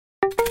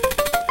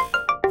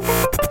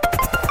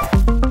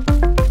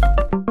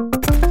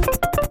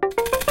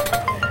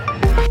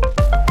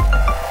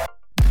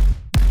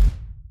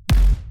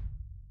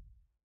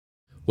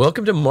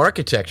Welcome to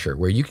Marketecture,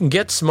 where you can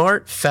get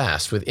smart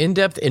fast with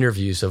in-depth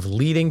interviews of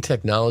leading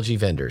technology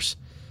vendors.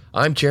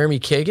 I'm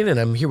Jeremy Kagan, and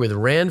I'm here with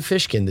Rand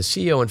Fishkin, the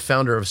CEO and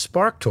founder of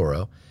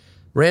SparkToro.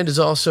 Rand has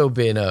also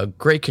been a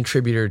great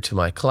contributor to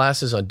my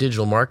classes on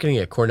digital marketing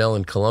at Cornell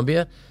and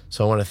Columbia,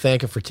 so I want to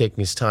thank him for taking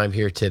his time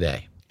here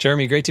today.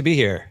 Jeremy, great to be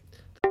here.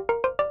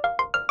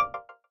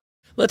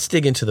 Let's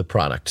dig into the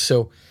product.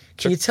 So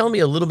can you tell me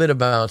a little bit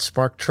about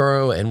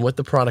SparkToro and what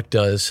the product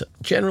does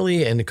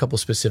generally and a couple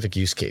specific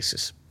use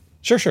cases?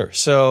 Sure.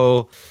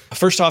 So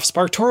first off,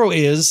 SparkToro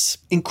is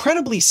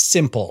incredibly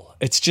simple.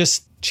 It's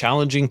just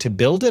challenging to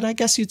build it, I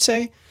guess you'd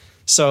say.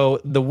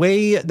 So the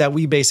way that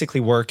we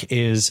basically work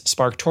is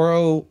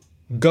SparkToro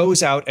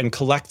goes out and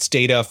collects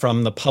data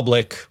from the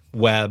public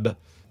web,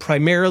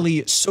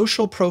 primarily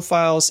social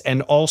profiles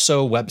and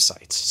also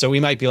websites. So we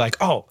might be like,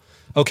 oh,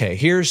 okay,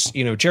 here's,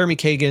 Jeremy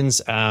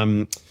Kagan's,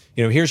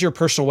 here's your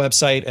personal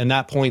website, and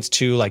that points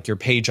to like your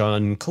page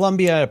on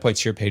Columbia, it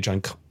points to your page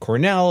on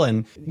Cornell,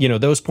 and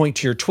those point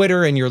to your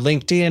Twitter and your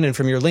LinkedIn, and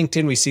from your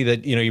LinkedIn we see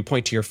that you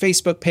point to your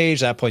Facebook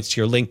page, that points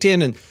to your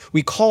LinkedIn, and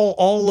we call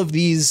all of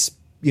these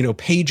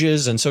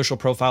pages and social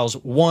profiles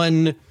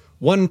one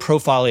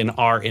profile in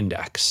our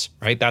index,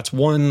 right? That's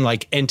one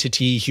like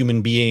entity,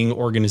 human being,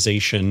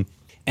 organization,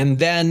 and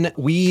then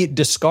we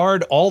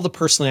discard all the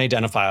personally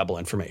identifiable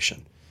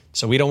information.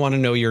 So we don't want to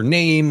know your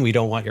name. We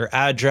don't want your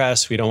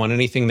address. We don't want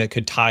anything that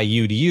could tie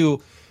you to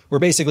you. We're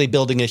basically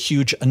building a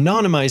huge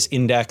anonymized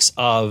index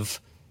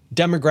of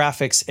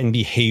demographics and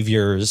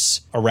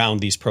behaviors around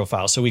these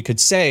profiles. So we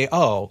could say,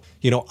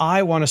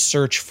 I want to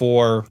search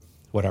for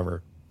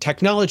whatever,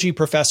 technology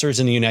professors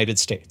in the United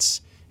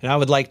States. And I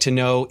would like to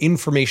know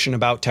information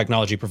about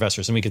technology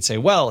professors. And we could say,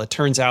 well, it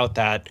turns out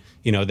that,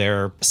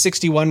 they're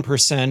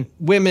 61%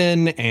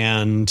 women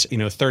and,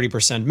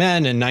 30%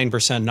 men and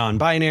 9%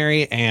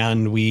 non-binary.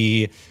 And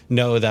we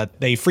know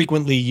that they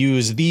frequently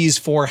use these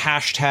 4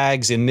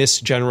 hashtags in this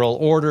general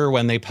order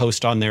when they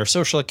post on their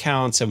social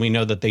accounts. And we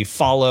know that they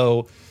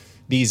follow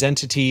these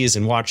entities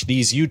and watch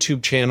these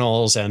YouTube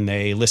channels and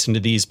they listen to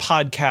these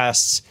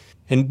podcasts.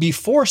 And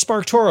before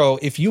SparkToro,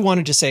 if you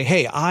wanted to say,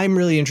 hey, I'm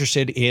really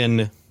interested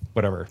in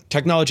whatever,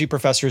 technology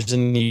professors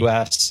in the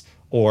US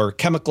or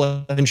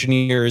chemical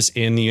engineers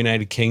in the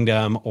United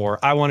Kingdom, or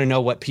I want to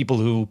know what people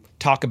who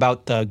talk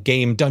about the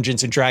game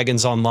Dungeons and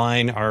Dragons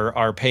online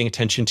are paying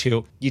attention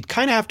to, you'd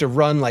kind of have to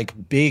run like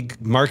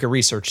big market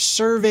research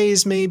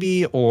surveys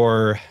maybe,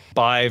 or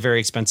buy very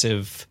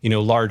expensive,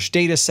 large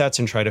data sets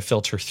and try to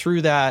filter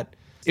through that.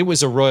 It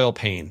was a royal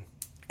pain.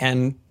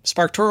 And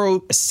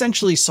SparkToro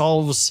essentially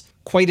solves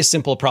quite a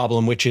simple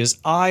problem, which is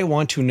I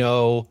want to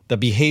know the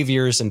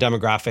behaviors and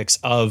demographics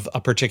of a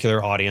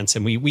particular audience.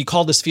 And we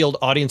call this field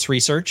audience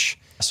research,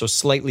 so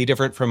slightly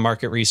different from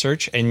market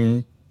research.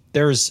 And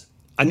there's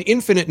an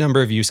infinite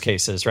number of use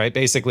cases, right?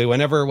 Basically,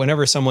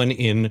 whenever someone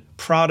in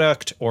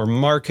product or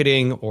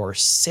marketing or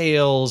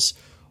sales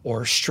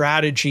or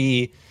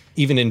strategy,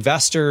 even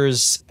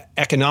investors,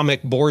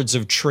 economic boards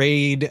of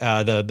trade,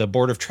 the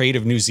Board of Trade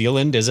of New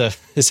Zealand is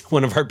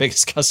one of our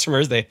biggest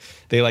customers. They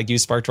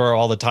use SparkToro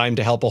all the time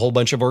to help a whole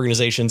bunch of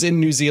organizations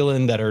in New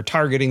Zealand that are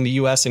targeting the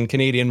US and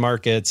Canadian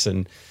markets.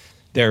 And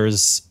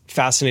there's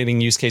fascinating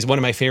use case. One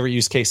of my favorite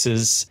use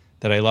cases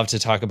that I love to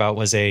talk about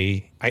was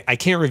I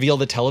can't reveal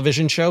the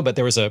television show, but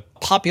there was a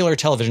popular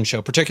television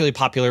show, particularly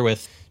popular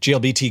with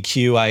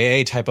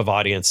GLBTQIA type of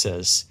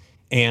audiences.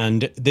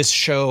 And this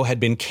show had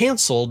been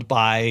canceled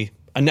by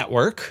a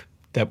network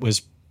that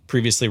was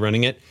previously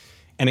running it,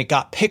 and it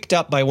got picked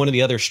up by one of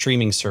the other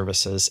streaming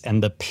services.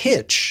 And the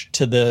pitch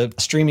to the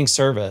streaming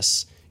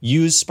service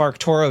used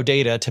SparkToro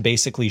data to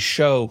basically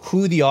show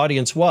who the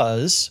audience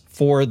was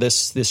for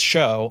this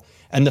show,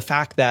 and the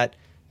fact that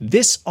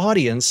this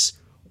audience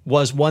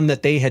was one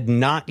that they had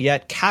not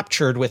yet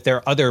captured with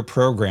their other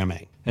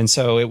programming. And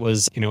so it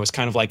was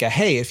kind of like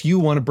hey, if you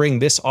want to bring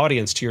this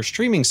audience to your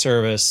streaming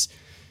service,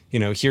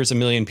 here's 1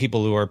 million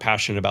people who are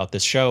passionate about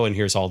this show, and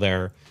here's all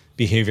their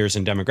behaviors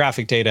and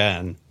demographic data,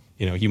 and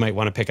you might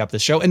want to pick up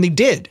this show. And they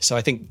did. So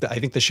I think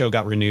the show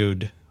got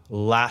renewed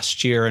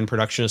last year and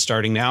production is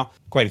starting now.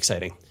 Quite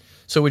exciting.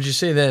 So would you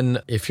say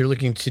then, if you're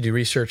looking to do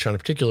research on a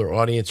particular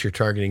audience you're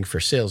targeting for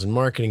sales and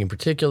marketing in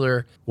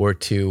particular, or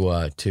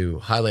to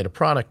highlight a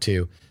product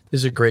to,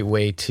 this is a great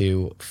way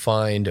to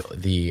find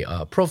the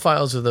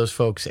profiles of those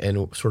folks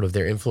and sort of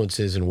their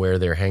influences and where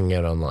they're hanging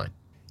out online?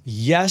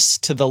 Yes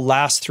to the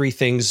last 3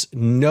 things,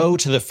 no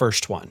to the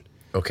first one.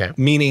 Okay.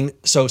 Meaning,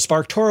 so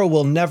SparkToro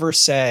will never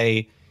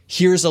say,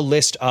 here's a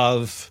list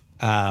of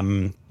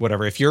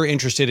whatever. If you're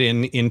interested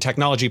in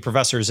technology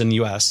professors in the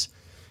US,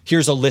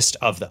 here's a list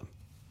of them.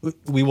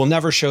 We will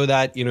never show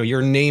that.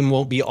 Your name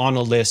won't be on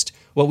a list.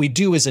 What we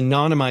do is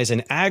anonymize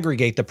and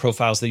aggregate the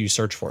profiles that you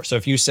search for. So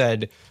if you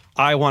said,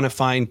 I want to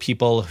find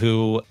people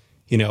who,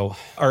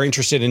 are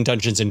interested in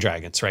Dungeons and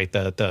Dragons, right?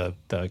 The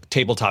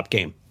tabletop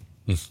game.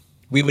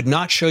 We would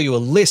not show you a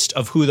list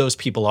of who those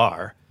people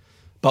are,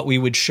 but we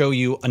would show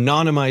you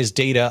anonymized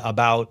data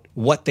about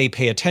what they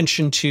pay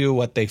attention to,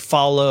 what they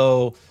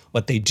follow,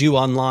 what they do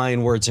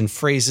online, words and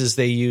phrases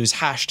they use,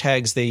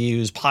 hashtags they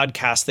use,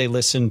 podcasts they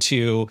listen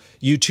to,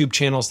 YouTube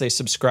channels they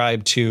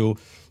subscribe to,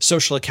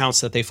 social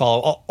accounts that they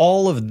follow.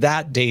 All of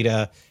that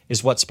data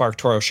is what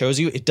SparkToro shows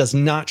you. It does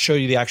not show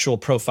you the actual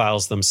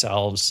profiles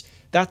themselves.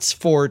 That's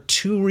for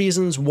two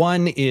reasons.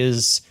 One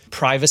is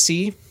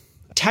privacy.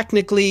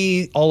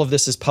 Technically, all of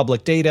this is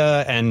public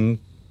data, and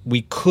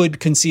we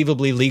could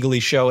conceivably legally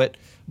show it,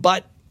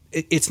 but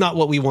it's not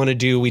what we want to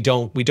do. We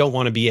don't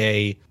want to be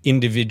a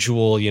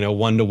individual,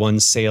 one-to-one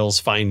sales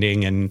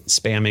finding and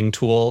spamming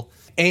tool.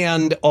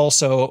 And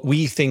also,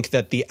 we think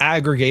that the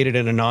aggregated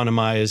and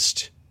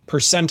anonymized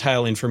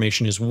percentile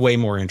information is way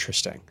more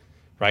interesting,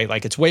 right?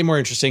 Like, it's way more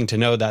interesting to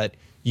know that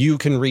you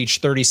can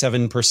reach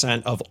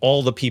 37% of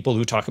all the people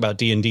who talk about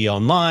D&D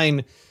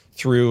online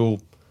through,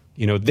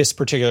 this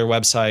particular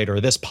website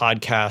or this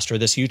podcast or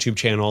this YouTube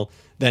channel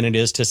than it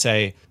is to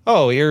say,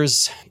 oh,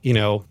 here's,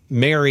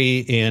 Mary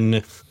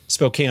in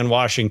Spokane,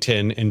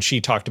 Washington, and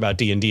she talked about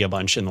D&D a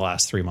bunch in the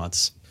last 3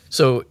 months.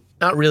 So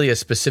not really a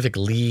specific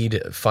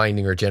lead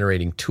finding or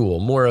generating tool,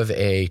 more of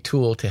a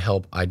tool to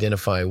help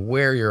identify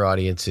where your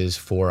audience is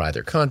for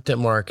either content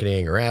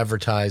marketing or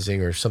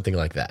advertising or something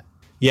like that.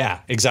 Yeah,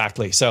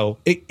 exactly. So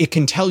it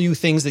can tell you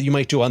things that you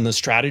might do on the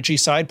strategy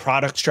side,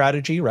 product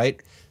strategy,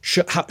 right?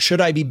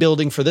 Should I be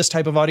building for this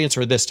type of audience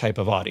or this type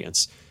of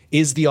audience?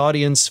 Is the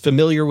audience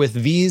familiar with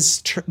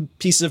these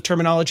pieces of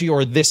terminology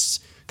or this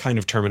kind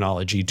of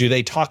terminology? Do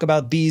they talk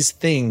about these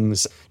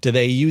things? Do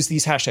they use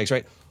these hashtags,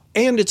 right?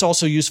 And it's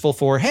also useful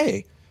for,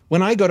 hey,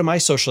 when I go to my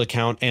social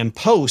account and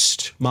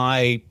post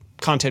my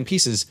content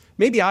pieces,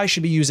 maybe I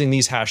should be using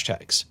these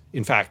hashtags.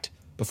 In fact,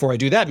 before I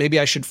do that, maybe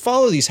I should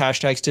follow these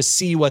hashtags to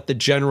see what the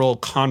general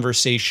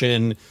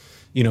conversation,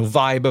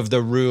 vibe of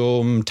the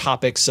room,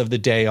 topics of the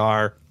day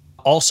are.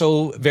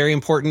 Also very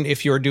important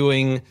if you're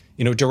doing,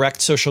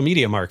 direct social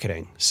media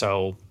marketing.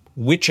 So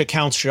which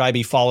accounts should I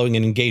be following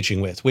and engaging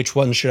with? Which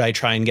ones should I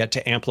try and get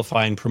to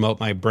amplify and promote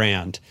my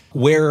brand?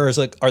 Where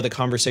are the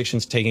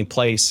conversations taking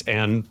place,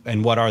 and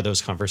what are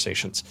those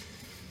conversations?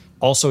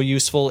 Also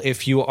useful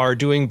if you are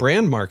doing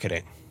brand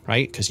marketing,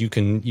 right? Because you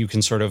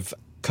can sort of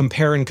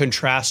compare and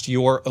contrast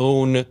your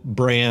own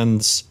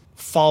brand's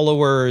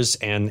followers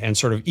and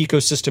sort of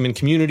ecosystem and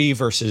community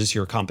versus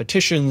your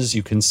competitions.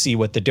 You can see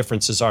what the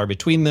differences are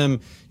between them.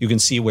 You can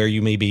see where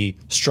you may be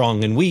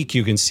strong and weak.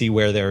 You can see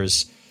where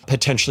there's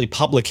potentially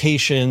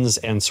publications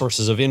and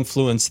sources of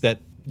influence that,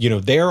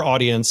 their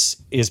audience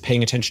is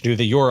paying attention to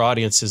that your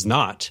audience is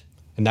not.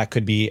 And that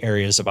could be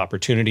areas of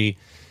opportunity.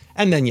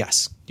 And then,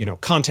 yes,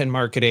 content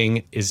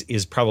marketing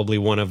is probably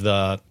one of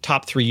the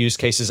top 3 use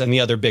cases. And the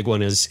other big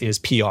one is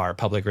PR,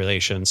 public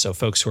relations. So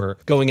folks who are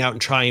going out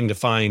and trying to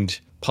find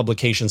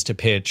publications to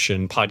pitch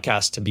and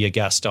podcasts to be a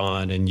guest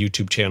on and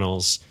YouTube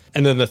channels.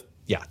 And then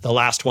the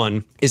last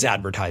one is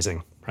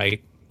advertising,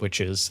 right? Which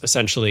is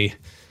essentially,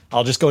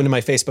 I'll just go into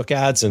my Facebook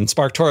ads and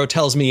SparkToro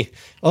tells me,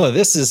 oh,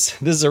 this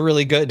is a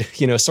really good,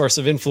 source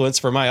of influence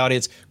for my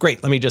audience.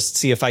 Great. Let me just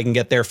see if I can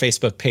get their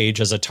Facebook page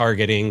as a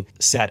targeting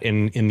set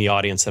in the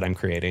audience that I'm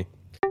creating.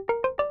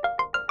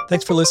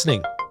 Thanks for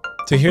listening.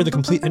 To hear the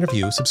complete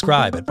interview,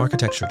 subscribe at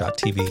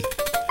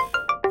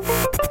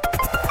marketecture.tv.